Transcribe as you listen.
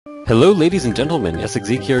Hello ladies and gentlemen,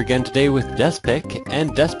 Yessik here again today with Despic,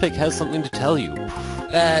 and Despic has something to tell you.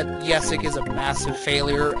 That Yessik is a massive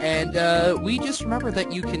failure, and we just remember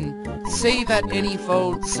that you can save at any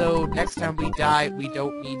vote, so next time we die, we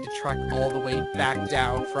don't need to trek all the way back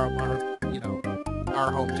down from our,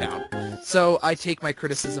 our hometown. So I take my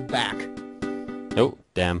criticism back. Oh,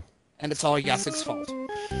 damn. And it's all Yessik's fault.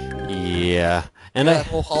 Yeah, and that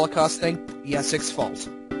whole Holocaust thing, Yessik's fault.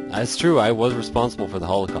 That's true, I was responsible for the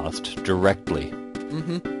Holocaust, directly.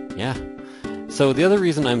 Mm-hmm. Yeah. So the other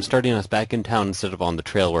reason I'm starting us back in town instead of on the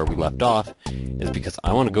trail where we left off is because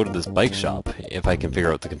I want to go to this bike shop, if I can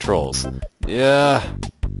figure out the controls. Yeah.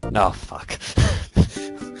 Oh, fuck.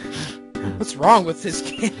 What's wrong with this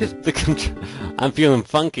kid? I'm feeling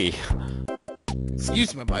funky.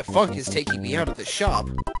 Excuse me, my funk is taking me out of the shop.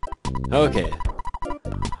 Okay.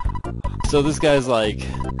 So this guy's like,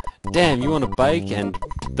 damn, you want a bike and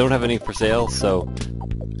don't have any for sale, so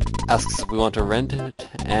asks if we want to rent it,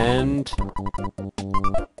 and...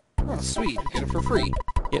 Oh, sweet, you get it for free.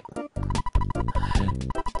 Yep.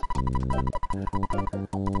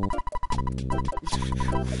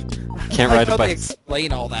 Can't ride a bike.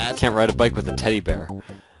 Explain all that. Can't ride a bike with a teddy bear.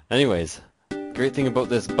 Anyways, great thing about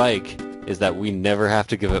this bike is that we never have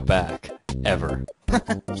to give it back. Ever.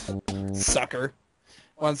 Sucker.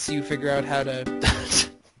 Once you figure out how to...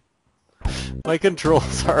 My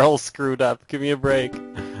controls are all screwed up. Give me a break.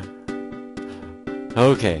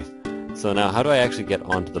 Okay. So now how do I actually get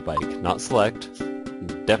onto the bike? Not select.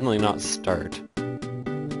 Definitely not start.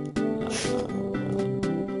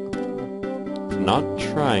 Not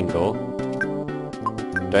triangle.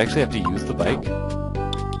 Do I actually have to use the bike?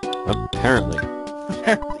 Apparently.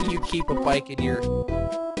 You keep a bike in your...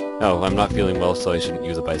 Oh, I'm not feeling well, so I shouldn't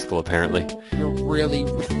use a bicycle, apparently. You're really,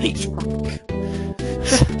 really drunk.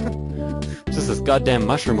 Just this goddamn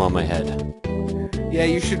mushroom on my head. Yeah,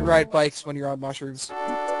 you should ride bikes when you're on mushrooms.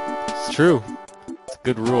 It's true. It's a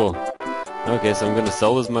good rule. Okay, so I'm gonna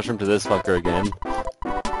sell this mushroom to this fucker again.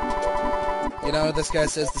 You know, this guy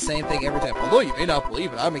says the same thing every time. Although you may not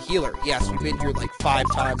believe it, I'm a healer. Yes, we've been here like 5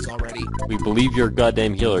 times already. We believe you're a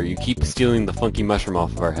goddamn healer. You keep stealing the funky mushroom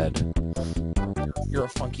off of our head. You're a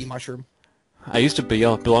funky mushroom. I used to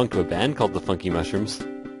belong to a band called the Funky Mushrooms.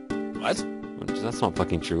 What? That's not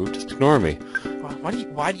fucking true. Just ignore me.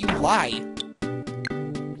 Why do you lie?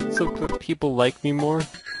 So people like me more?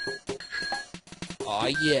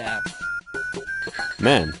 Aw, yeah.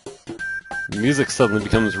 Man, music suddenly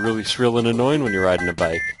becomes really shrill and annoying when you're riding a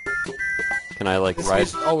bike. Can I, like, ride...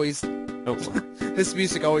 Oh. This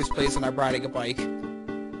music always plays when I'm riding a bike.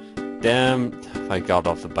 Damn, if I got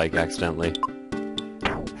off the bike accidentally.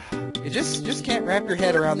 You just can't wrap your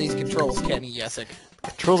head around these controls, can you, Yessik?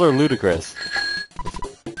 Controls are ludicrous.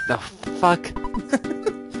 The fuck?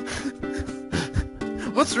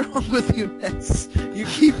 What's wrong with you, Ness? You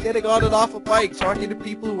keep getting on and off a bike, talking to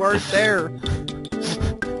people who aren't there.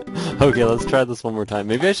 Okay, let's try this one more time.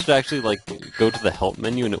 Maybe I should actually, like, go to the help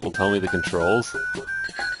menu and it will tell me the controls.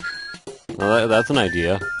 Well, that's an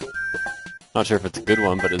idea. Not sure if it's a good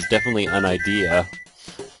one, but it's definitely an idea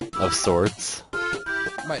of sorts.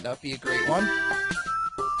 Might not be a great one.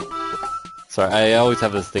 Sorry, I always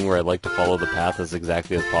have this thing where I like to follow the path as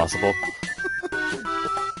exactly as possible.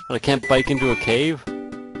 But I can't bike into a cave?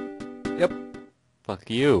 Yep. Fuck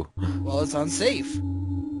you. Well, it's unsafe.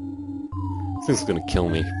 This thing's gonna kill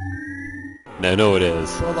me. And I know it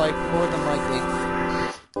is. Well, like, more than likely.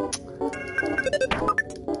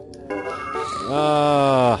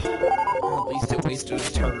 At least it wasted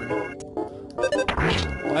a turn.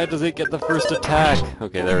 Why does it get the first attack?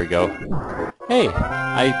 Okay, there we go. Hey,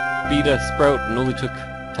 I beat a sprout and only took...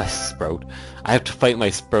 a sprout. I have to fight my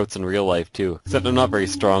sprouts in real life too. Except I'm not very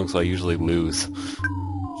strong, so I usually lose.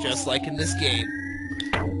 Just like in this game.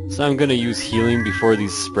 So I'm gonna use healing before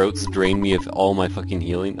these sprouts drain me of all my fucking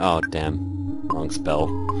healing. Oh, damn. Wrong spell.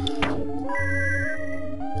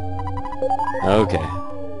 Okay.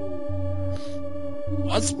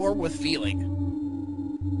 Once more with feeling.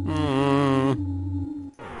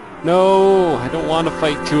 No, I don't want to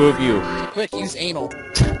fight 2 of you. Quick, use anal.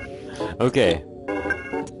 Okay.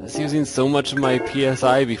 That's using so much of my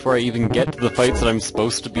PSI before I even get to the fights that I'm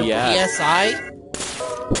supposed to be at. PSI?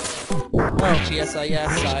 Oh, PSI,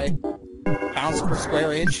 yes, pounds per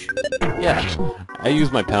square inch? Yeah, I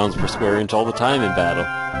use my pounds per square inch all the time in battle.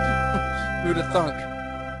 Who'd have thunk?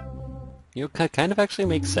 You know, kind of actually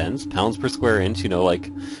makes sense. Pounds per square inch, you know,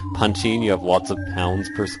 like punching, you have lots of pounds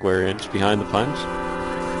per square inch behind the punch.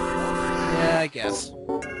 Yeah, I guess.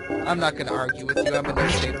 I'm not gonna argue with you, I'm in no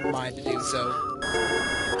state of mind to do so.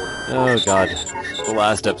 Oh god, the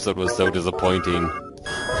last episode was so disappointing.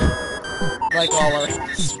 Like all our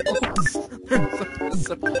episodes.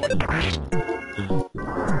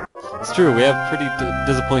 It's true, we have pretty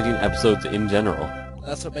disappointing episodes in general.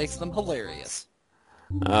 That's what makes them hilarious.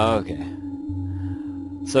 Okay.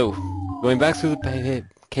 So, going back through the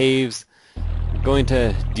caves, going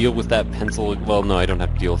to deal with that pencil. Well, no, I don't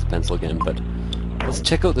have to deal with the pencil again, but let's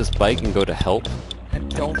check out this bike and go to help.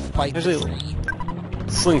 And don't fight the tree.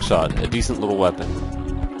 Slingshot, a decent little weapon.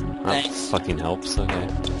 That Thanks. fucking helps, okay.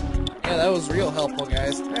 Yeah, that was real helpful,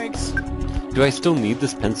 guys. Thanks. Do I still need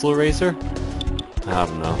this pencil eraser? I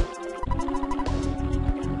don't know.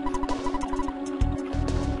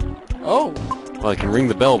 Oh! Well, I can ring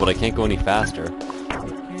the bell, but I can't go any faster.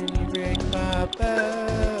 Can you ring my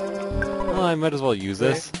bell? Well, I might as well use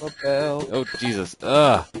this. Ring the bell. Oh, Jesus.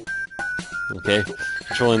 Ugh. Okay,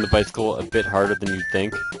 controlling the bicycle a bit harder than you'd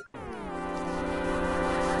think.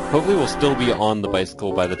 Hopefully we'll still be on the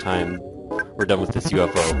bicycle by the time we're done with this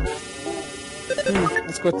UFO.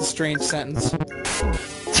 Let's quit the strange sentence.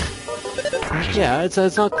 Yeah, it's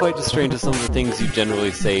not quite as strange as some of the things you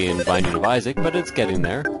generally say in Binding of Isaac, but it's getting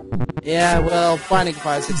there. Yeah, well, Binding of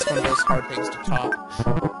Isaac's one of those hard things to top.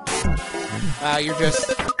 You're just...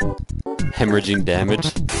 Hemorrhaging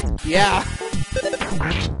damage. Yeah!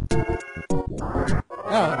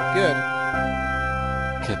 Oh, good.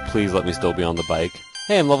 Okay, please let me still be on the bike.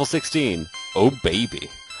 Hey, I'm level 16. Oh, baby.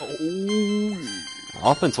 Oh.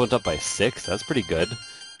 Offense went up by 6. That's pretty good.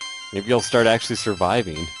 Maybe I'll start actually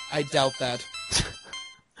surviving. I doubt that.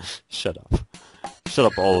 Shut up. Shut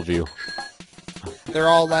up, all of you. They're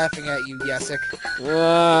all laughing at you, Yessik.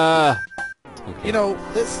 Okay. You know,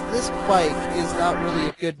 this bike is not really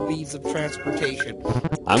a good means of transportation.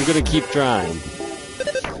 I'm gonna keep trying.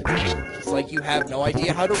 It's like you have no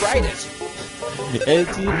idea how to ride it.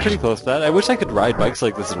 It's pretty close to that. I wish I could ride bikes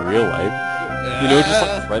like this in real life. You know, just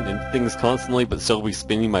like run into things constantly, but still be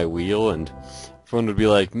spinning my wheel, and everyone would be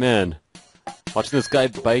like, man, watching this guy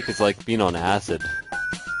bike is like being on acid.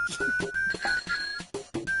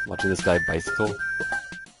 Watching this guy bicycle.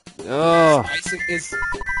 Oh. Is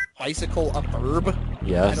bicycle a verb?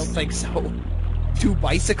 Yes. I don't think so. To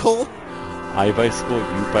bicycle? I bicycle,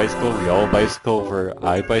 you bicycle, we all bicycle for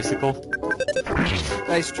I bicycle.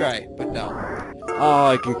 Nice try, but no. Oh,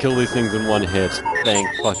 I can kill these things in one hit. Thank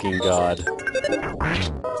fucking God.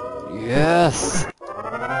 Yes!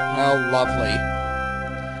 Oh, lovely.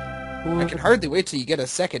 I can hardly wait till you get a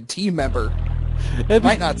second team member. It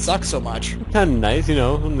might not suck so much. Kind of nice, you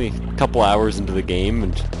know, only a couple hours into the game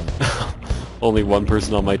and only one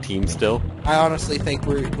person on my team still. I honestly think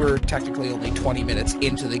we're technically only 20 minutes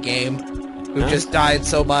into the game. We've Huh? just died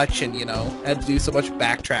so much and, you know, had to do so much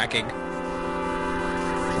backtracking.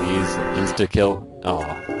 Please, insta-kill. Oh,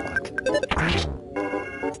 fuck.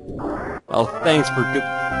 Well, thanks for good...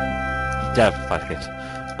 Yeah, fuck it.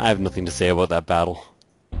 I have nothing to say about that battle.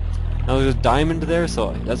 Now there's a diamond there,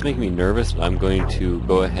 so that's making me nervous. I'm going to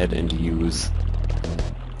go ahead and use...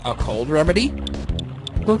 A cold remedy?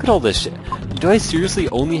 Look at all this shit. Do I seriously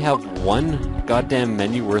only have one goddamn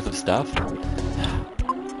menu worth of stuff?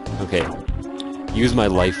 Okay. Use my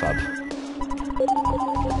life up.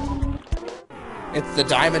 It's the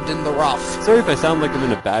diamond in the rough. Sorry if I sound like I'm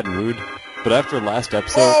in a bad mood, but after last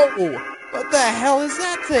episode... Whoa! What the hell is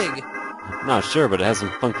that thing? I'm not sure, but it has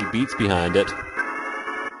some funky beats behind it.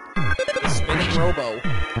 Spinning robo.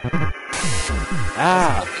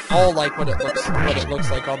 Ah! All like what it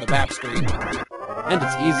looks like on the map screen. And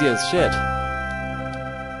it's easy as shit.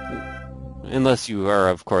 Unless you are,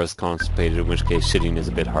 of course, constipated, in which case shitting is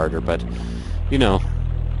a bit harder, but, you know.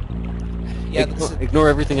 Yeah, Ignore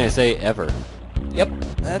everything I say, ever. Yep,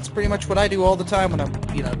 that's pretty much what I do all the time when I'm,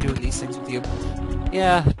 you know, doing these things with you.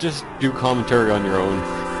 Yeah, just do commentary on your own.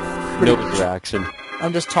 No interaction.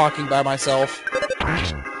 I'm just talking by myself.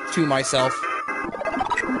 To myself.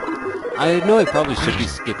 I know I probably should be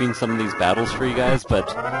skipping some of these battles for you guys, but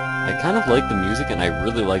I kind of like the music and I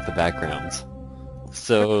really like the backgrounds.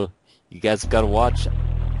 So, you guys gotta watch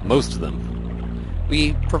most of them.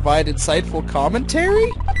 We provide insightful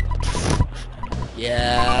commentary?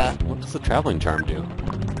 Yeah. What does the traveling charm do?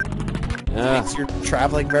 Makes your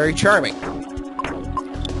traveling very charming.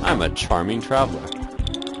 I'm a charming traveler.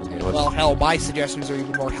 Okay, Well, hell, my suggestions are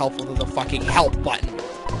even more helpful than the fucking help button.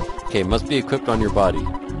 Okay, must be equipped on your body.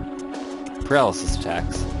 Paralysis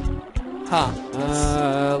attacks.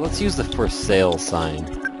 Huh. Let's use the for sale sign.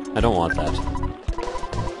 I don't want that.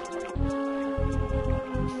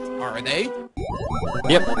 Are they?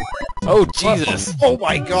 Yep. Oh, Jesus! Oh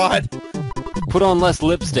my god! Put on less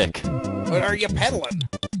lipstick. What are you peddling?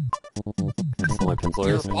 That's not my pencil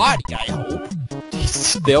Your eraser. body, I hope.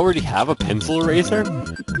 They already have a pencil eraser?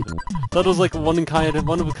 Thought it was like a one of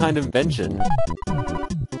a kind invention.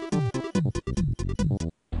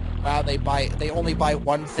 Wow, they only buy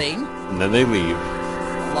one thing? And then they leave.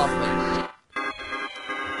 Lovely.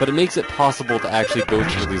 But it makes it possible to actually go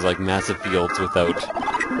through these like massive fields without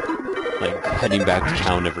like heading back to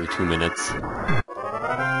town every 2 minutes.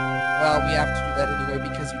 Well, we have to do that anyway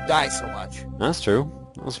because you die so much. That's true.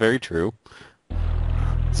 That's very true.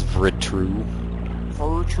 It's true.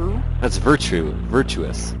 Virtue? That's virtue.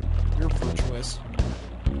 Virtuous. You're virtuous.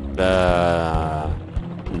 No.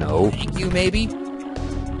 Thank you, maybe?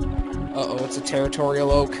 Uh-oh, it's a territorial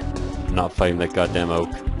oak. I'm not fighting that goddamn oak.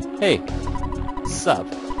 Hey. Sup?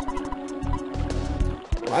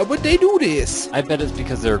 Why would they do this? I bet it's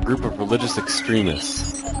because they're a group of religious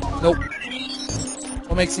extremists. Nope.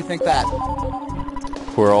 What makes you think that?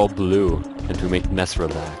 Who are all blue, and who make mess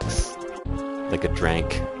relax. Like a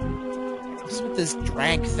drank. What's with this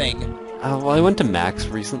drank thing? Well, I went to Max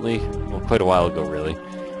recently, well, quite a while ago really,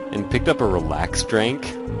 and picked up a relax drank,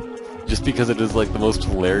 just because it is like the most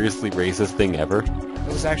hilariously racist thing ever. It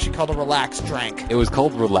was actually called a relaxed drank. It was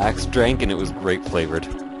called Relax Drank, and it was grape flavored.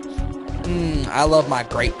 I love my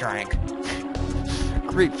grape drank.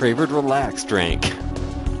 Grape flavored Relax Drank.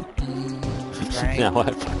 Drank. Now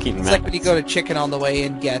I fucking It's Max. like when you go to Chicken on the way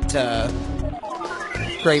and get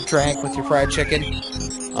grape drank with your fried chicken.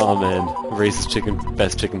 Oh man, racist chicken,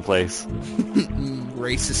 best chicken place.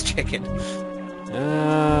 Racist chicken.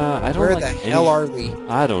 I don't Where like the any... hell are we?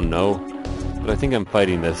 I don't know, but I think I'm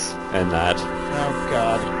fighting this and that. Oh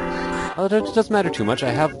god. Oh, it doesn't matter too much.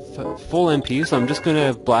 I have full MP, so I'm just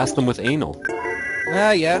gonna blast them with anal.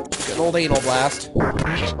 Ah, yeah. Good old anal blast.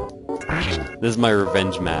 This is my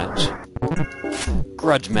revenge match.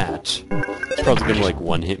 Grudge match. It's probably gonna like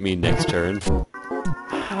one-hit me next turn.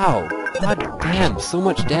 How? God damn, so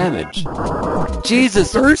much damage.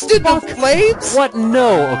 Jesus! Burst into flames? What?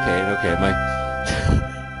 No! Okay, my...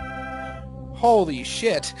 Holy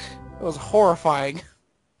shit. That was horrifying.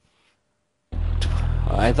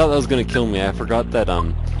 I thought that was gonna kill me. I forgot that,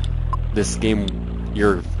 this game,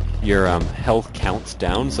 your health counts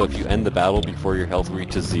down, so if you end the battle before your health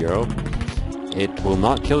reaches 0, it will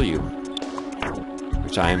not kill you.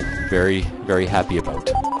 Which I am very, very happy about.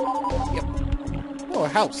 Yep. Oh, a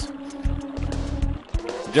house.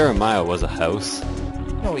 Jeremiah was a house.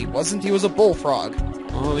 No, he wasn't. He was a bullfrog.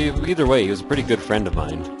 Well, either way, he was a pretty good friend of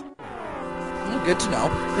mine. Good to know.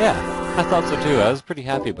 Yeah, I thought so too. I was pretty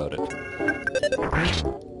happy about it.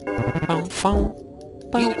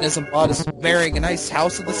 Hedonism bought us marrying a nice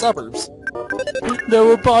house in the suburbs. There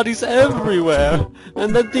were bodies everywhere,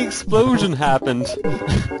 and then the explosion happened.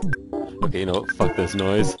 Okay, you know what? Fuck this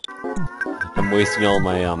noise. I'm wasting all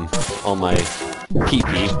my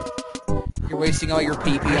pee-pee. You're wasting all your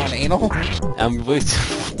pee-pee on anal? I'm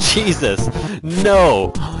wasting... Jesus!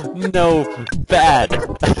 No! No! Bad!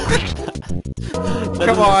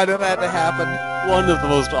 Come on, that had to happen. One of the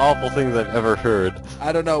most awful things I've ever heard.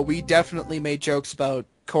 I don't know, we definitely made jokes about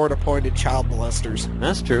court-appointed child molesters.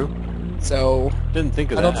 That's true. So, Didn't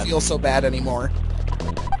think of I that. don't feel so bad anymore.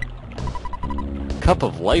 Cup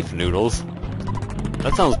of life noodles?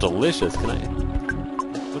 That sounds delicious. Can I...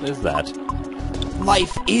 What is that?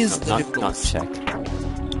 Life is the Not noodles. check.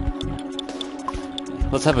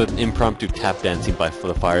 Let's have an impromptu tap dancing for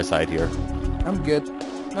the fireside here. I'm good.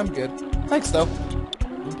 I'm good. Thanks, though.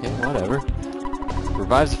 Okay, whatever.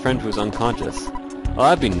 Revives a friend who is unconscious. Oh,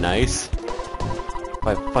 that'd be nice. If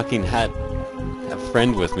I fucking had a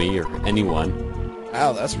friend with me, or anyone.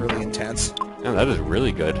 Wow, that's really intense. Oh, that is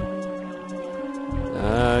really good.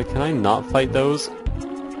 Can I not fight those?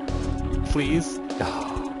 Please?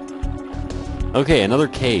 Okay, another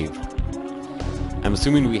cave. I'm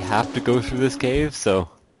assuming we have to go through this cave, so...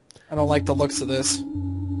 I don't like the looks of this.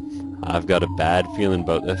 I've got a bad feeling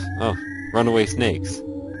about this. Oh, runaway snakes.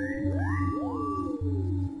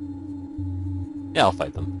 Yeah, I'll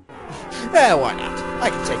fight them. Why not? I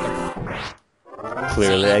can take them.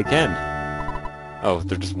 Clearly I can. Oh,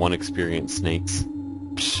 they're just one experienced snakes.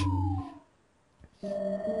 Psh.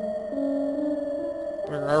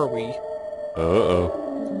 Where are we? Uh-oh.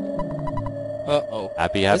 Uh-oh.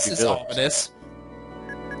 Happy This is village. ominous.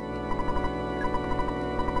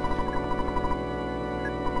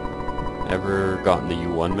 Ever gotten the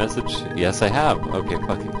U1 message? Yes, I have. Okay,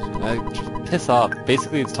 fuck it. Piss off.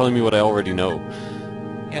 Basically, it's telling me what I already know.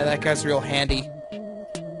 Yeah, that guy's real handy.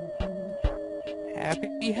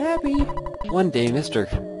 Happy. One day, mister.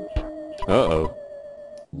 Uh-oh.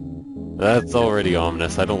 That's already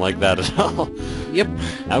ominous. I don't like that at all. Yep.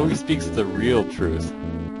 Now he speaks the real truth.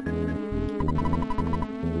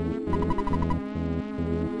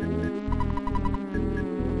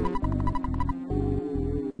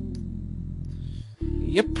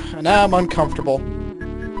 Now I'm uncomfortable.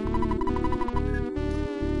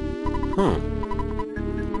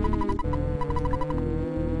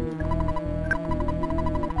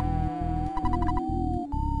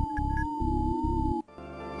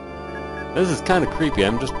 This is kind of creepy.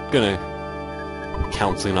 I'm just gonna...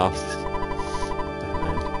 counseling off.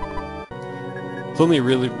 It's only a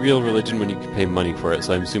really real religion when you can pay money for it,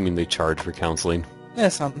 so I'm assuming they charge for counseling. Yeah,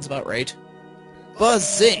 sounds about right.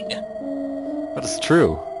 Buzzing! But it's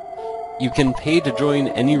true. You can pay to join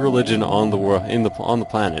any religion on the world, on the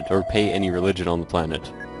planet, or pay any religion on the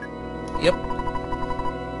planet. Yep.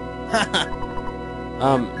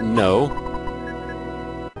 No.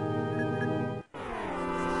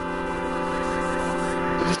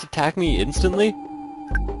 They just attack me instantly?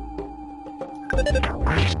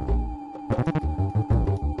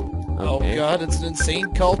 Oh god, it's an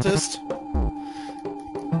insane cultist.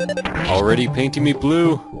 Already painting me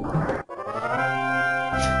blue.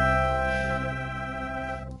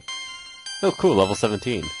 Oh cool, level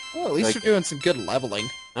 17. Well, at least you're doing some good leveling.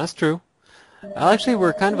 That's true. Actually,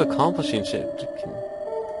 we're kind of accomplishing shit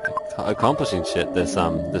this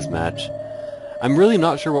match. I'm really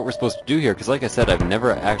not sure what we're supposed to do here, because like I said, I've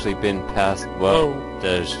never actually been past, well,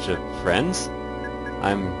 friends?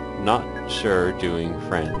 I'm not sure doing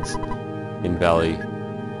friends in Valley.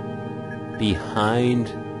 Behind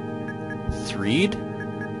Threed?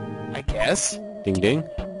 I guess. Ding ding.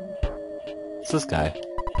 It's this guy.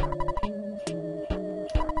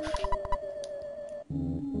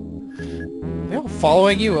 They all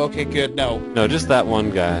following you? Okay, good, no. No, just that one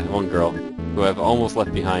guy, one girl, who I've almost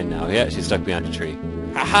left behind now. Yeah, she's stuck behind a tree.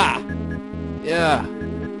 Haha! Yeah.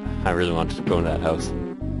 I really wanted to go into that house.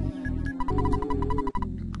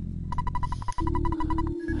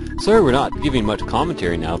 Sorry we're not giving much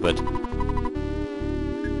commentary now, but...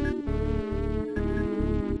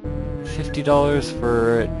 $50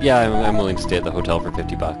 for... Yeah, I'm willing to stay at the hotel for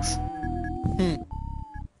 $50.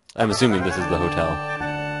 I'm assuming this is the hotel.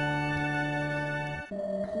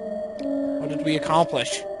 What did we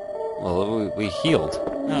accomplish? Well, we healed.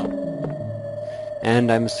 Oh.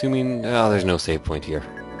 And I'm assuming... Oh, there's no save point here.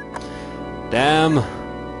 Damn!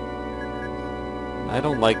 I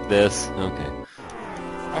don't like this. Okay.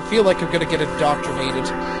 I feel like I'm gonna get indoctrinated.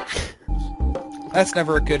 That's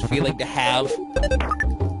never a good feeling to have.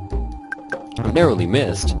 I'm narrowly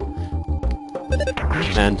missed.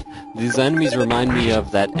 And these enemies remind me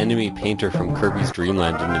of that enemy painter from Kirby's Dream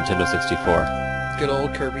Land in Nintendo 64. Good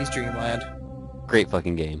old Kirby's Dream Land. Great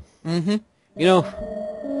fucking game. Mm-hmm. You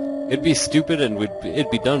know, it'd be stupid and it'd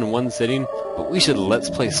be done in one sitting, but we should Let's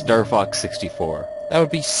Play Star Fox 64. That would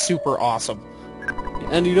be super awesome.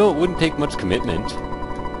 And you know, it wouldn't take much commitment.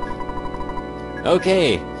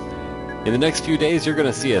 Okay, in the next few days you're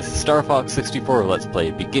gonna see a Star Fox 64 Let's Play,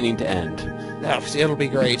 beginning to end. Oh, it'll be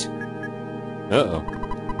great. Uh-oh.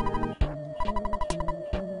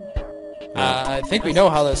 I think we know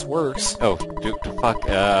how this works. Oh, fuck,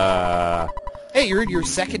 Hey, you're in your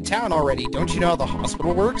second town already. Don't you know how the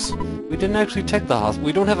hospital works? we didn't actually check the hospital.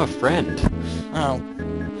 We don't have a friend. Oh.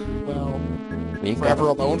 Well, We ain't forever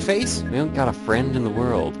got alone face? we ain't got a friend in the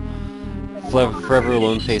world. Forever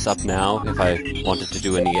alone face up now if I wanted to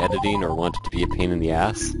do any editing or wanted to be a pain in the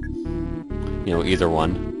ass. You know, either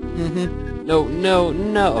one. Mm-hmm. No, no,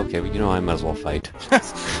 no! Okay, you know, I might as well fight.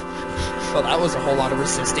 Well, that was a whole lot of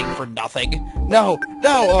resisting for nothing. No!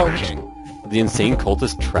 No! Okay. The insane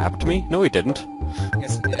cultist trapped me? No, he didn't.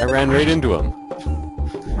 Yes, he did. I ran right into him.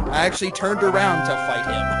 I actually turned around to fight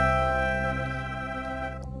him.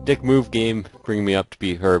 Dick move game, bringing me up to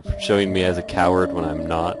be her, showing me as a coward when I'm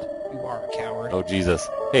not. You are a coward. Oh, Jesus.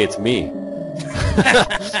 Hey, it's me.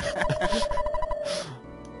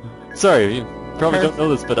 Sorry, you probably don't know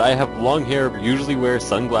this, but I have long hair, usually wear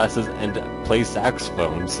sunglasses, and play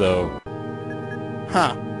saxophone, so...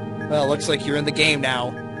 Huh. Well, looks like you're in the game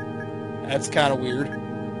now. That's kind of weird.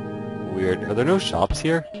 Weird. Are there no shops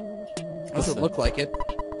here? Doesn't look like it.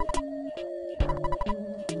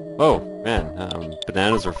 Oh, man.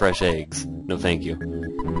 Bananas or fresh eggs? No, thank you.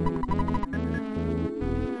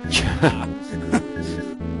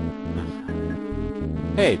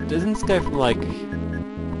 Hey, doesn't this guy from, like...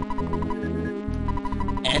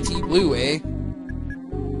 Anti-blue, eh?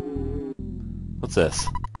 What's this?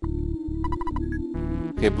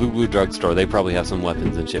 Okay, Blue Drugstore. They probably have some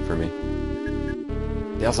weapons and shit for me.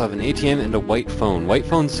 They also have an ATM and a white phone. White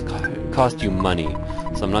phones cost you money,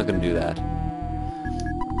 so I'm not going to do that.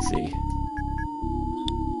 Let's see.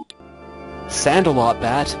 Sandalot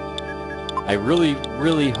bat. I really,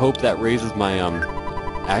 really hope that raises my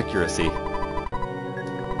accuracy.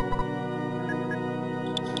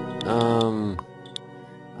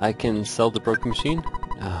 I can sell the broken machine.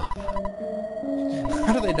 Oh.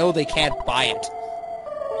 How do they know they can't buy it?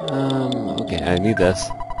 Okay, I need this.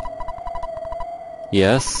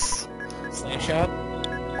 Yes. Slingshot?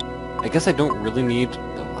 I guess I don't really need...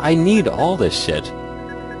 I need all this shit.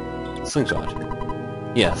 Slingshot.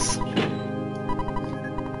 Yes.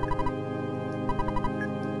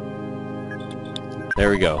 There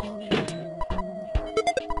we go.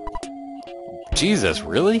 Jesus,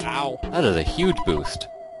 really? Ow. That is a huge boost.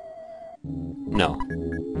 No.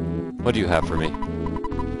 What do you have for me?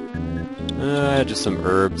 Just some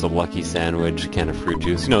herbs, a lucky sandwich, a can of fruit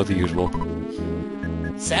juice. You know, the usual.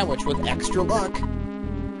 Sandwich with extra luck.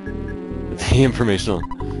 The informational.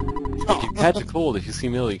 If you catch a cold, if you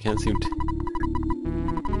seem ill, you can't seem to...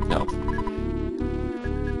 No.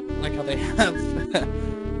 Like how they have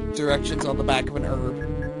directions on the back of an herb.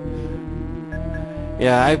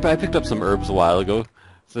 Yeah, I picked up some herbs a while ago.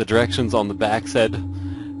 So the directions on the back said,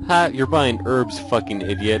 "Ha, you're buying herbs, fucking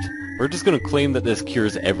idiot. We're just gonna claim that this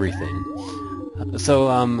cures everything." So,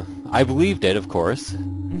 I believed it, of course.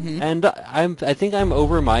 Mm-hmm. And I think I'm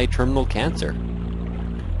over my terminal cancer.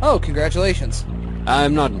 Oh, congratulations.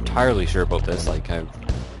 I'm not entirely sure about this, like, I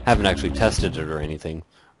haven't actually tested it or anything,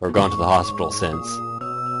 or gone to the hospital since.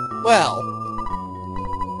 Well.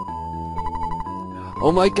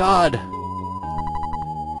 Oh my god!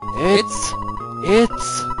 It's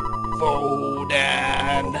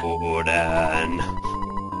Vodan. Vodan.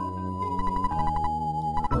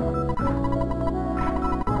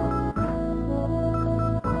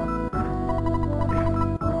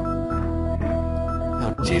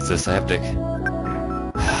 Oh, Jesus, I have to...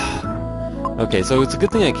 Okay, so it's a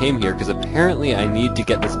good thing I came here, because apparently I need to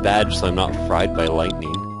get this badge so I'm not fried by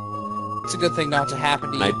lightning. It's a good thing not to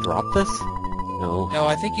happen to Can you. I drop this? No. No,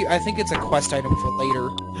 I think it's a quest item for later.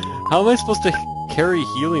 How am I supposed to carry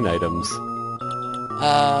healing items?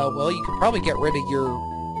 Well, you could probably get rid of your,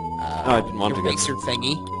 I didn't want your to get... racer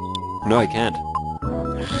thingy. No, I can't.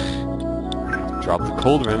 Drop the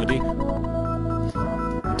cold remedy.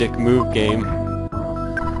 Dick move game.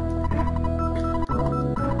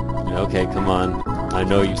 Okay, come on. I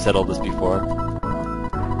know you've said all this before.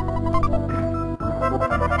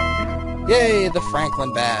 Yay, the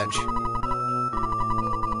Franklin badge.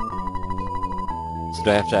 So do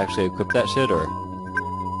I have to actually equip that shit, or...?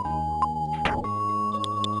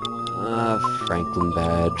 Franklin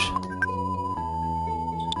badge.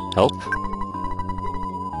 Help?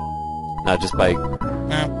 Just by...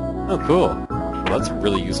 Oh, cool. Well, that's a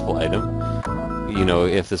really useful item. You know,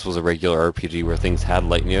 if this was a regular RPG where things had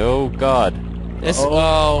lightning... Oh, God. This...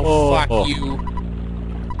 fuck you.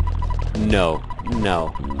 No.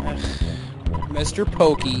 No. Mr.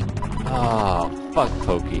 Pokey. Oh, fuck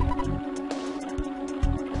Pokey.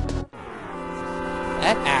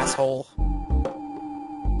 That asshole.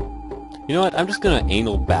 You know what? I'm just gonna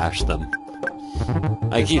anal bash them.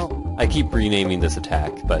 I keep renaming this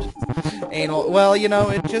attack, but Anal... Well, you know,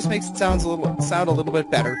 it just makes it sound a little bit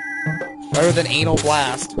better. Better than Anal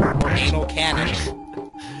Blast, or Anal Cannon.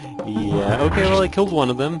 yeah, okay, well I killed one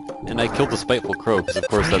of them, and I killed the Spiteful Crow, because of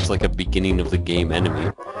course that's like a beginning of the game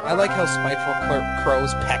enemy. I like how spiteful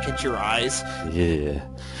crows peck at your eyes. Yeah.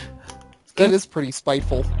 That is pretty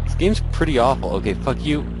spiteful. This game's pretty awful. Okay, fuck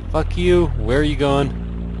you. Fuck you. Where are you going?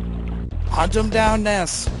 Hunt 'em down,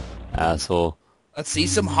 Ness. Asshole. Let's see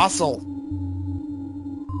some hustle.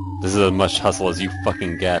 This is as much hustle as you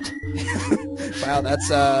fucking get. Wow, that's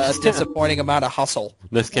a disappointing amount of hustle.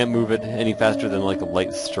 This can't move it any faster than like a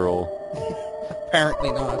light stroll.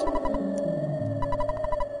 Apparently not.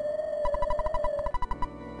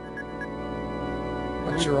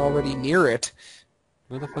 But you're already near it.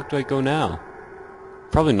 Where the fuck do I go now?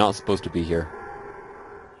 Probably not supposed to be here.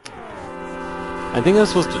 I think I'm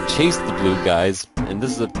supposed to chase the blue guys, and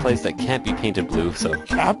this is a place that can't be painted blue, so...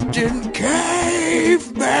 Captain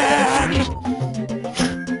Caveman!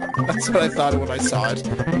 That's what I thought when I saw it.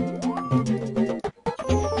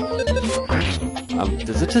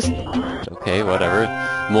 Does it just... Okay, whatever.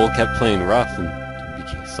 Mole kept playing rough, and it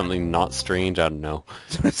became something not strange, I don't know.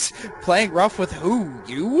 Playing rough with who?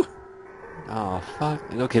 You? Oh, fuck.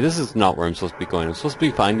 Okay, this is not where I'm supposed to be going. I'm supposed to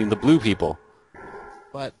be finding the blue people.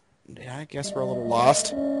 But, yeah, I guess we're a little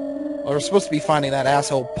lost. Well, we're supposed to be finding that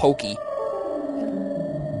asshole Pokey.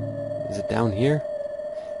 Is it down here?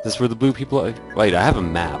 Is this where the blue people are? Wait, I have a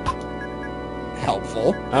map.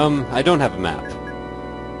 Helpful. I don't have a map.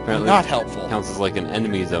 Apparently Not helpful. It counts as like an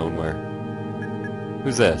enemy zone where...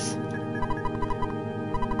 Who's this?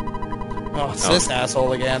 Oh, it's this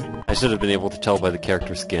asshole again. I should have been able to tell by the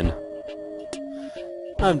character skin.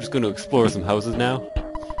 I'm just going to explore some houses now.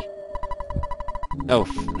 Oh,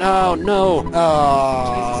 no, no! Jesus,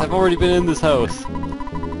 I've already been in this house.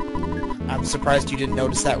 I'm surprised you didn't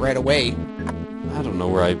notice that right away. I don't know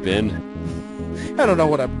where I've been. I don't know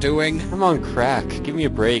what I'm doing. I'm on crack. Give me a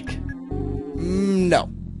break. No.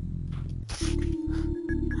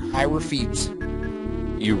 I refuse.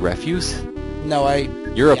 You refuse? No,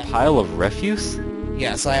 You're yeah. a pile of refuse?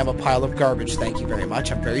 Yes, I am a pile of garbage, thank you very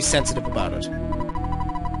much. I'm very sensitive about it.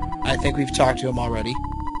 I think we've talked to him already.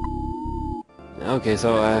 Okay,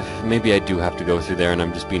 so maybe I do have to go through there and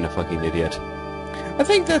I'm just being a fucking idiot. I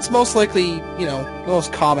think that's most likely, you know, the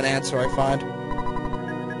most common answer I find.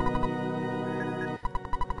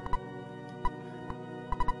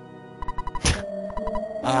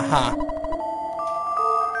 Uh-huh.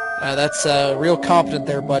 That's real competent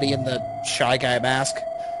there, buddy, in the Shy Guy mask.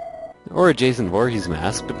 Or a Jason Voorhees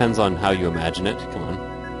mask, depends on how you imagine it. Come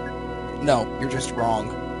on. No, you're just wrong.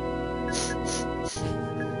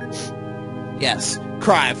 Yes,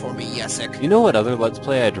 cry for me, Yessik. You know what other Let's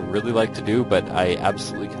Play I'd really like to do, but I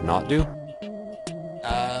absolutely cannot do?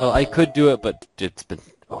 Well, I could do it, but it's been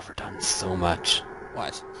overdone so much.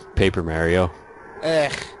 What? Paper Mario.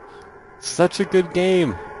 Ugh. Such a good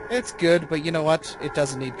game. It's good, but you know what? It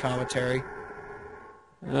doesn't need commentary.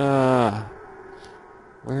 Where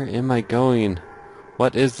am I going?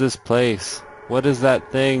 What is this place? What is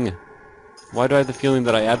that thing? Why do I have the feeling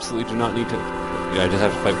that I absolutely do not need to... I just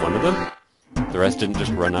have to fight one of them? The rest didn't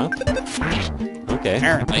just run up? Okay.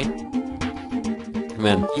 Apparently.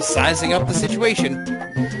 Man, He's sizing up the situation.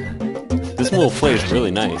 this mole plays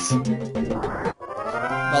really nice.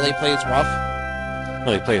 While he plays rough.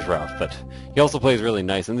 Well, he plays rough, but he also plays really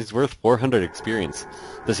nice, and he's worth 400 experience.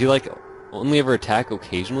 Does he, like, only ever attack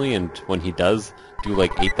occasionally, and when he does, do,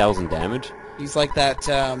 like, 8,000 damage? He's like that,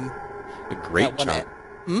 A great that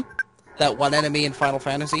chunk. that one enemy in Final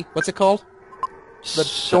Fantasy. What's it called? The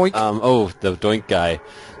doink? Oh, the doink guy.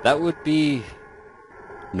 That would be...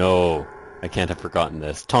 No, I can't have forgotten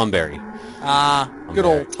this. Tom Berry. Good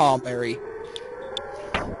old Tom Berry.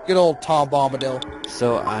 Good old Tom Bombadil.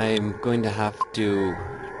 So I'm going to have to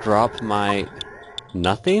drop my...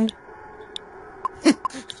 nothing?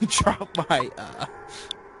 Drop my,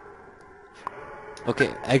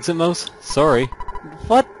 Okay, exit mouse? Sorry.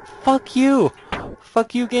 What? Fuck you!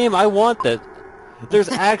 Fuck you, game, I want that. There's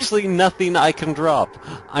actually nothing I can drop.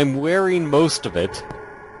 I'm wearing most of it.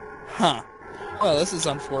 Huh. Well, this is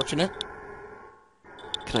unfortunate.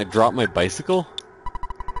 Can I drop my bicycle?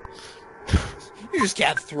 You just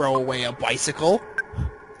can't throw away a bicycle.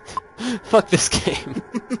 Fuck this game.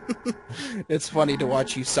 It's funny to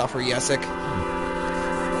watch you suffer, Yessik.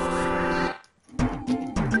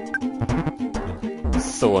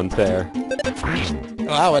 So unfair.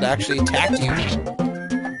 Wow, it actually attacked you.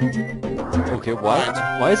 Okay,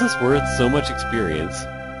 why is this worth so much experience?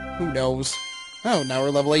 Who knows? Oh, now we're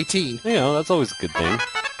level 18. You know, that's always a good thing.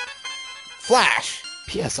 Flash!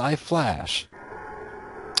 PSI Flash.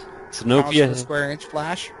 So no Pounds for the PS... square inch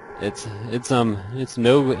flash? It's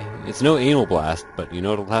no anal blast, but you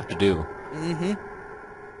know what it'll have to do. Mm-hmm.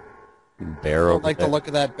 Bear I over like there. the look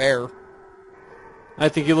of that bear. I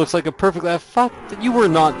think he looks like a perfect... fuck, you were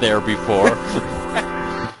not there before.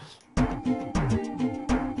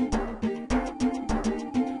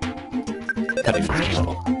 Cutting this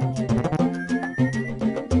metal.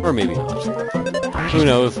 Or maybe not. Who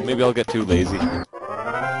knows? Maybe I'll get too lazy.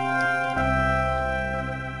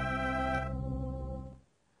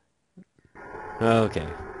 Okay.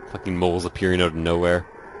 Fucking moles appearing out of nowhere.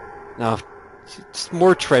 Now, just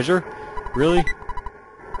more treasure? Really?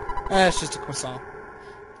 It's just a croissant.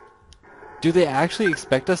 Do they actually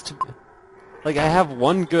expect us to... Like, I have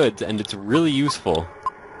one goods, and it's really useful.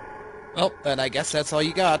 Well, then I guess that's all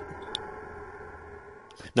you got.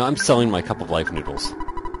 No, I'm selling my cup of life noodles.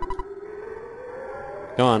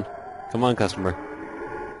 Come on. Come on, customer.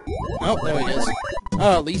 Oh, there he is.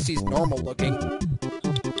 Oh, at least he's normal looking.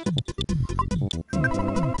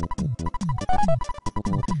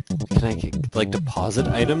 Can I, like, deposit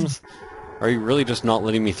items? Or are you really just not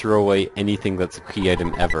letting me throw away anything that's a key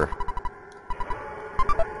item ever?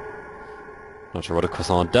 Not sure what a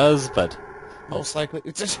croissant does, but... Most likely.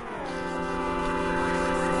 It's just...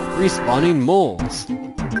 Respawning moles!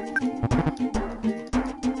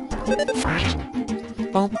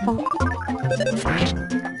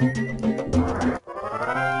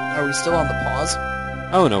 Are we still on the pause?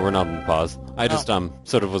 Oh no, we're not on pause. I just,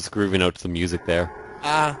 sort of was grooving out to the music there.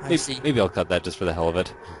 Ah, I see. Maybe I'll cut that just for the hell of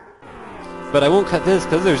it. But I won't cut this,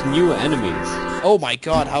 because there's new enemies. Oh my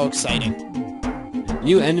god, how exciting.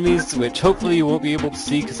 New enemies, which hopefully you won't be able to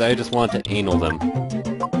see, because I just want to anal them.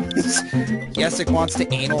 Yessik wants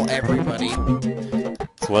to anal everybody.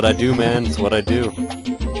 It's what I do, man. It's what I do.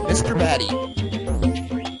 Mr. Batty.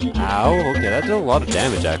 Ow, okay, that did a lot of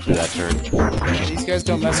damage actually that turn. These guys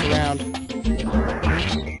don't mess around.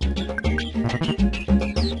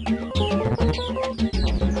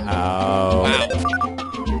 Ow. Wow.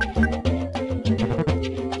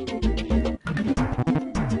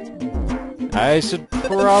 I should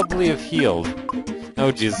probably have healed.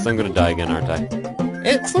 Oh Jesus, I'm gonna die again, aren't I?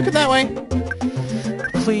 It's looking that way.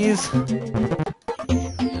 Please.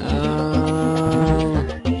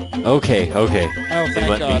 Okay. Oh, Then thank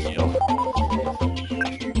let God. me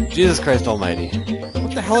heal. Jesus Christ Almighty.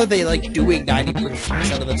 What the hell are they, like, doing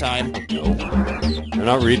 90% of the time? No. I'm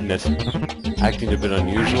not reading it. Acting a bit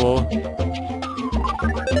unusual.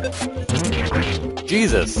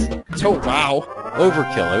 Jesus! Oh, wow.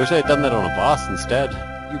 Overkill. I wish I had done that on a boss instead.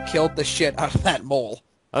 You killed the shit out of that mole.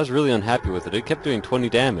 I was really unhappy with it. It kept doing 20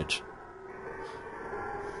 damage.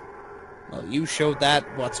 Well, you showed that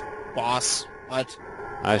what's boss what.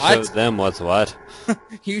 I What? showed them what's what.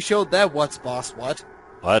 You showed them what's boss what.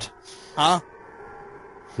 What? Huh?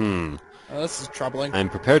 Hmm. Oh, this is troubling. I'm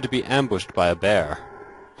prepared to be ambushed by a bear.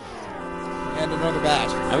 And another bat.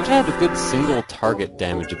 I wish I had a good single target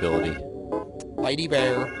damage ability. Mighty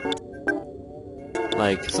bear.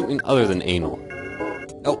 Like, something other than anal.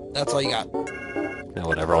 Nope, that's all you got. No,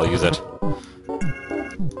 whatever, I'll use it.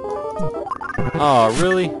 Aw,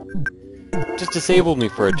 really? Just disabled me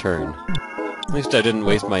for a turn. At least I didn't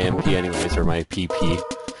waste my MP anyways, or my PP.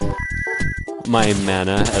 My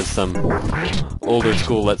mana, as some older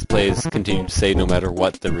school Let's Plays continue to say no matter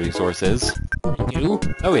what the resource is. You?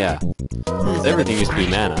 Oh yeah. 'Cause everything used to be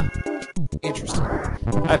mana. Interesting.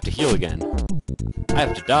 I have to heal again. I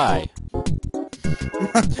have to die.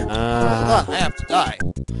 Hold on, I have to die.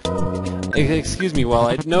 Excuse me while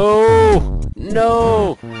I... No!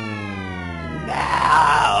 No!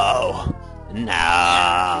 No!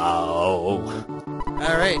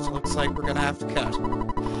 Alright, looks like we're gonna have to cut.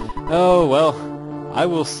 Oh, well, I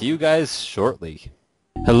will see you guys shortly.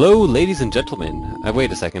 Hello, ladies and gentlemen.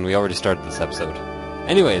 Wait a second, we already started this episode.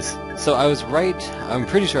 Anyways, so I was right, I'm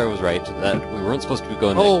pretty sure I was right, that we weren't supposed to be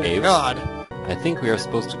going Oh, that cave. God. I think we are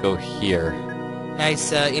supposed to go here.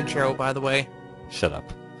 Nice intro, by the way, Shut up.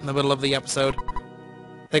 in the middle of the episode.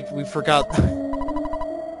 I think we forgot.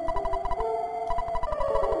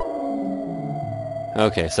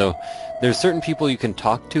 Okay, so there's certain people you can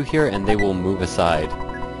talk to here and they will move aside.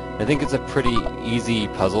 I think it's a pretty easy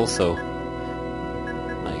puzzle, so...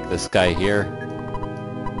 like this guy here.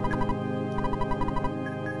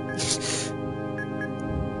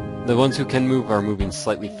 The ones who can move are moving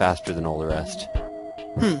slightly faster than all the rest.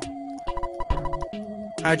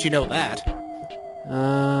 How'd you know that?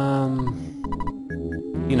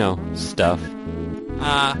 You know, stuff.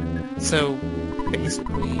 So,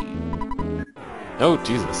 basically... Oh,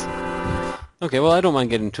 Jesus. Okay, well, I don't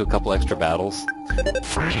mind getting into a couple extra battles.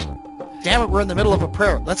 Damn it, we're in the middle of a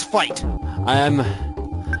prayer. Let's fight. I'm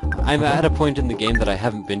at a point in the game that I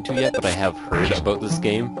haven't been to yet, but I have heard about this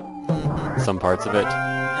game. Some parts of it.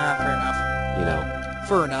 Fair enough. You know.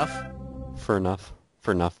 Fair enough. For enough.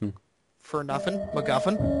 For nothing. For nothing.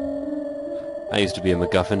 MacGuffin. I used to be a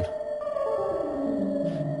MacGuffin.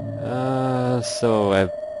 So I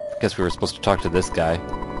guess we were supposed to talk to this guy.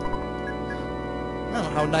 Oh,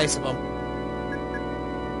 how nice of him.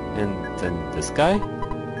 And then this guy?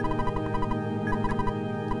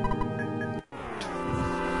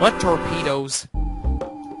 What torpedoes?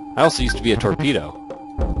 I also used to be a torpedo.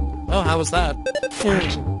 Oh, how was that?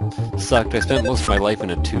 Sucked. I spent most of my life in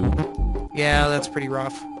a tube. Yeah, that's pretty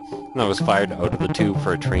rough. And I was fired out of the tube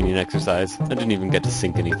for a training exercise. I didn't even get to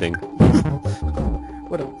sink anything.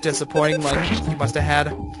 What a disappointing life you must have had.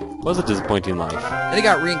 It was a disappointing life. And he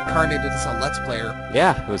got reincarnated as a Let's Player.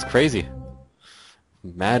 Yeah, it was crazy.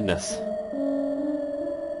 Madness.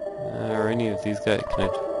 Are any of these guys... can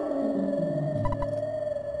I...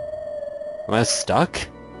 Am I stuck?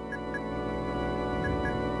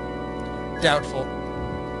 Doubtful.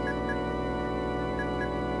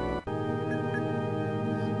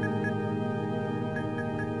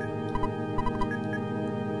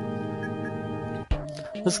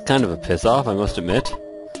 This is kind of a piss-off, I must admit.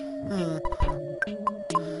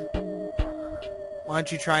 Why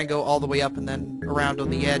don't you try and go all the way up and then around on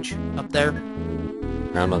the edge? Up there?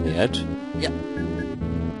 Around on the edge? Yep.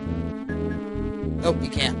 Oh, you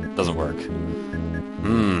can't. Doesn't work.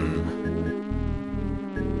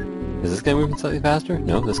 Is this guy moving slightly faster?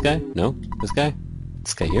 No, this guy? No, this guy?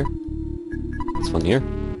 This guy here? This one here?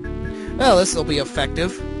 Well, this will be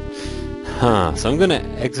effective. Huh, so I'm gonna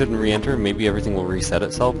exit and re-enter, maybe everything will reset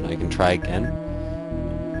itself and I can try again.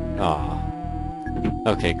 Ah.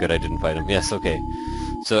 Okay, good, I didn't fight him. Yes, okay.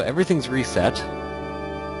 So everything's reset.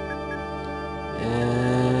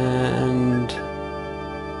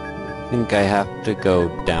 think I have to go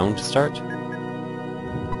down to start?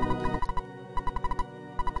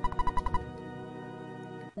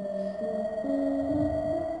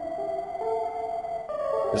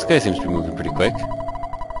 This guy seems to be moving pretty quick.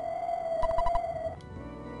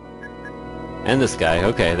 And this guy.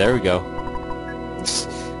 Okay, there we go.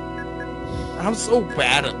 I'm so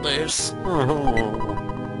bad at this.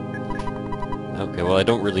 Okay, well I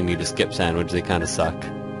don't really need a skip sandwich, they kinda suck.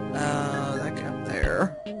 That guy up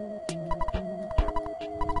there.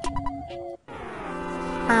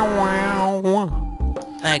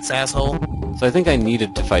 Thanks, asshole. So I think I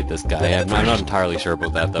needed to fight this guy. I'm not entirely sure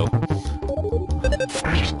about that, though.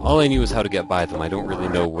 All I knew was how to get by them. I don't really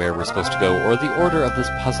know where we're supposed to go, or the order of this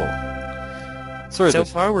puzzle. Sorry, So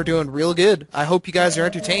far, we're doing real good. I hope you guys are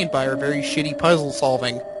entertained by our very shitty puzzle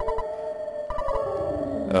solving.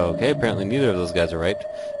 Okay, apparently neither of those guys are right.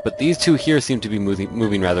 But these two here seem to be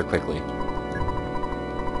moving rather quickly.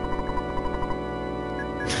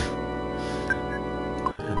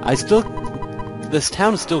 This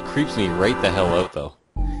town still creeps me right the hell out, though.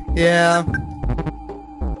 Yeah.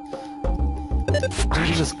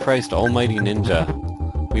 Jesus Christ, almighty ninja.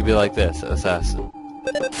 We be like this, assassin.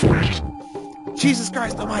 Jesus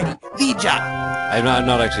Christ almighty, ninja! I'm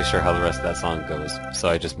not actually sure how the rest of that song goes, so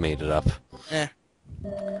I just made it up. Eh.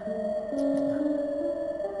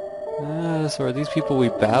 So are these people we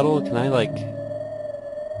battle? Can I, like,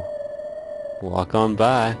 walk on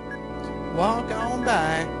by? Walk on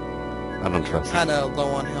by. I don't trust Kinda low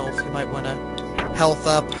on health. You might wanna health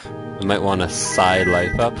up. I might want to side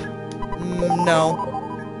life up. No.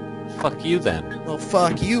 Fuck you, then. Well,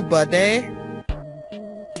 fuck you, buddy.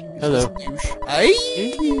 Hello. Aye.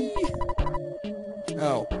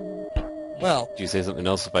 Oh. Well. Do you say something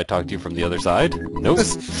else if I talk to you from the other side? Nope.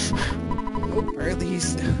 Oh, apparently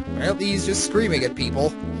he's just screaming at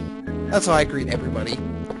people. That's how I greet everybody.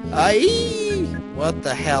 Aye! What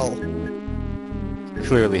the hell?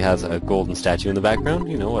 Clearly has a golden statue in the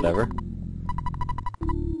background, you know, whatever.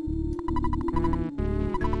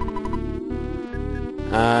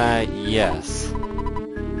 Yes.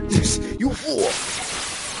 You fool!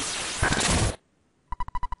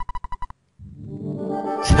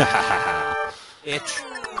 Bitch.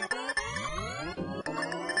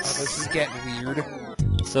 Oh, this is getting weird.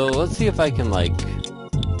 So let's see if I can, like,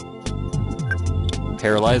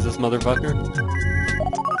 paralyze this motherfucker.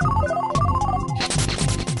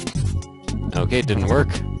 Okay, it didn't work.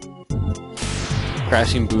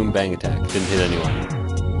 Crashing boom bang attack. Didn't hit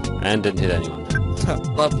anyone. And didn't hit anyone.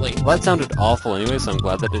 Lovely. Well, that sounded awful anyway, so I'm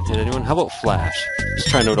glad that didn't hit anyone. How about Flash? Just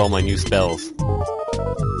trying out all my new spells.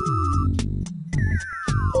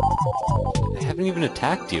 I haven't even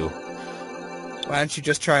attacked you. Why don't you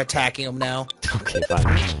just try attacking him now? Okay,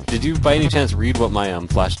 fine. Did you by any chance read what my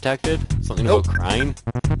Flash attack did? Something Nope. about crying?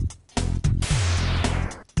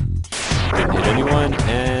 Didn't hit anyone,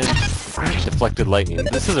 and deflected lightning.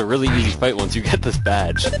 This is a really easy fight once you get this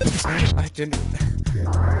badge. I didn't...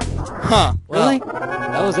 Huh. Well, Really?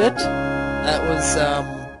 That was it? that was,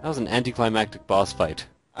 That was an anticlimactic boss fight.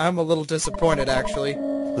 I'm a little disappointed, actually.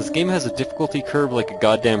 This game has a difficulty curve like a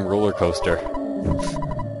goddamn roller coaster.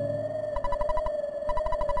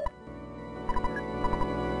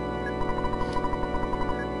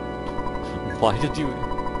 Why did you...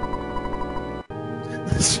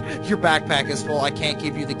 Your backpack is full. I can't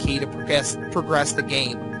give you the key to progress the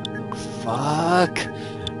game. Fuck.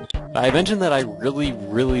 I mentioned that I really,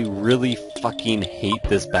 really, really fucking hate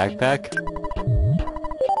this backpack.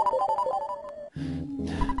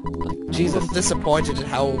 Like, Jesus. I'm disappointed at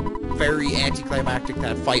how very anticlimactic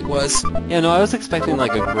that fight was. Yeah, no, I was expecting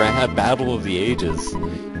like a battle of the ages.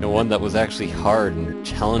 You know, one that was actually hard and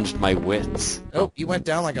challenged my wits. Oh, you went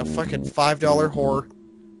down like a fucking $5 whore.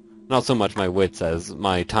 Not so much my wits as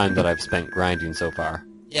my time that I've spent grinding so far.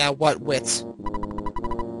 Yeah, what wits?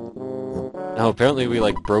 Now, apparently we,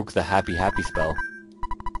 like, broke the happy spell.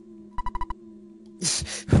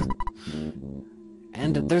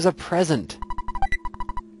 And there's a present!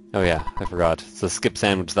 Oh yeah, I forgot. It's a skip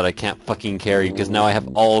sandwich that I can't fucking carry because now I have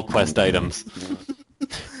all quest items.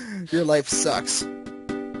 Your life sucks.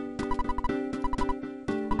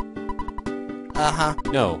 Uh-huh.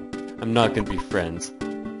 No, I'm not gonna be friends.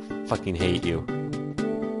 Fucking hate you.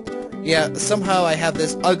 Yeah, somehow I have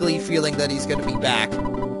this ugly feeling that he's gonna be back.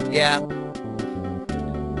 Yeah.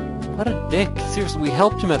 What a dick. Seriously, we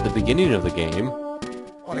helped him at the beginning of the game.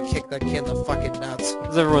 I wanna kick that kid in the fucking nuts. What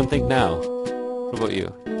does everyone think now? What about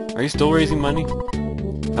you? Are you still raising money?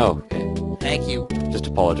 Oh, okay. Thank you. Just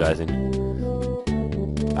apologizing.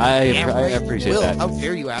 I appreciate Will, that. how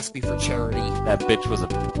dare you ask me for charity? That bitch was a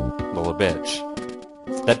bitch.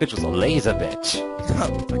 That bitch was a laser bitch.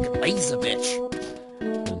 Like a laser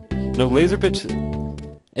bitch. No, laser bitch...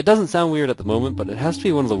 It doesn't sound weird at the moment, but it has to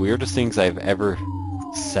be one of the weirdest things I've ever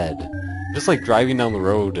said. Just like driving down the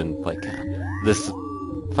road and like this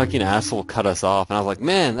fucking asshole cut us off, and I was like,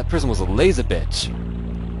 man, that person was a laser bitch.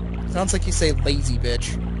 Sounds like you say lazy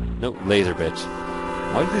bitch. No, laser bitch.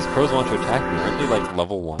 Why do these crows want to attack me? Aren't they like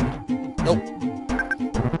level 1? Nope.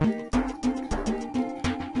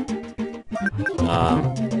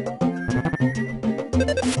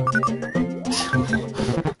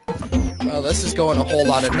 Well, this is going a whole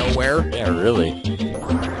lot of nowhere. Yeah, really.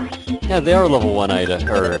 Yeah, they are level 1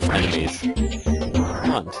 enemies.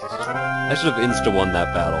 Come on. I should have insta-won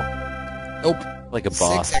that battle. Nope. Like a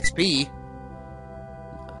boss. 6 XP.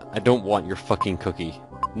 I don't want your fucking cookie.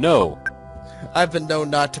 No! I've been known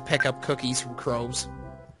not to pick up cookies from crows.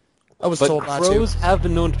 I was But told not to. crows have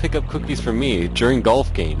been known to pick up cookies from me during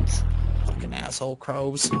golf games. Fucking asshole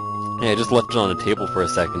crows. Yeah, I just left it on a table for a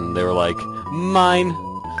second, and they were like, mine!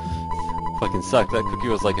 Fucking sucked. That cookie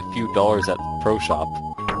was like a few dollars at the pro shop.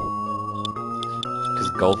 Because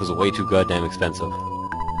golf is way too goddamn expensive.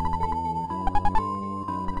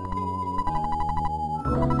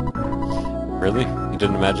 Really? You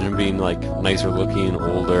didn't imagine him being, like, nicer looking,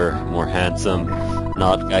 older, more handsome,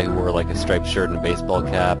 not a guy who wore, like, a striped shirt and a baseball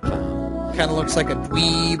cap? Kinda looks like a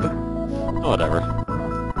dweeb. Oh, whatever.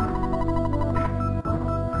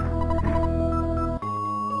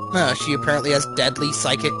 She apparently has deadly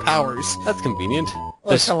psychic powers. That's convenient.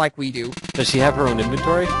 Well, kinda like we do. Does she have her own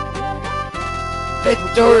inventory?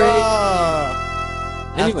 Victory!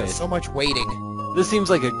 Anyway, After so much waiting. this seems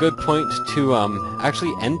like a good point to,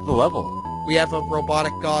 actually end the level. We have a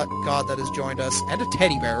robotic god that has joined us, and a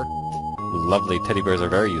teddy bear. Lovely, teddy bears are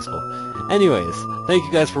very useful. Anyways, thank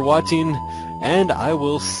you guys for watching, and I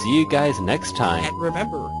will see you guys next time. And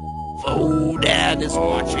remember, Vodan is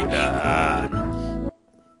watching.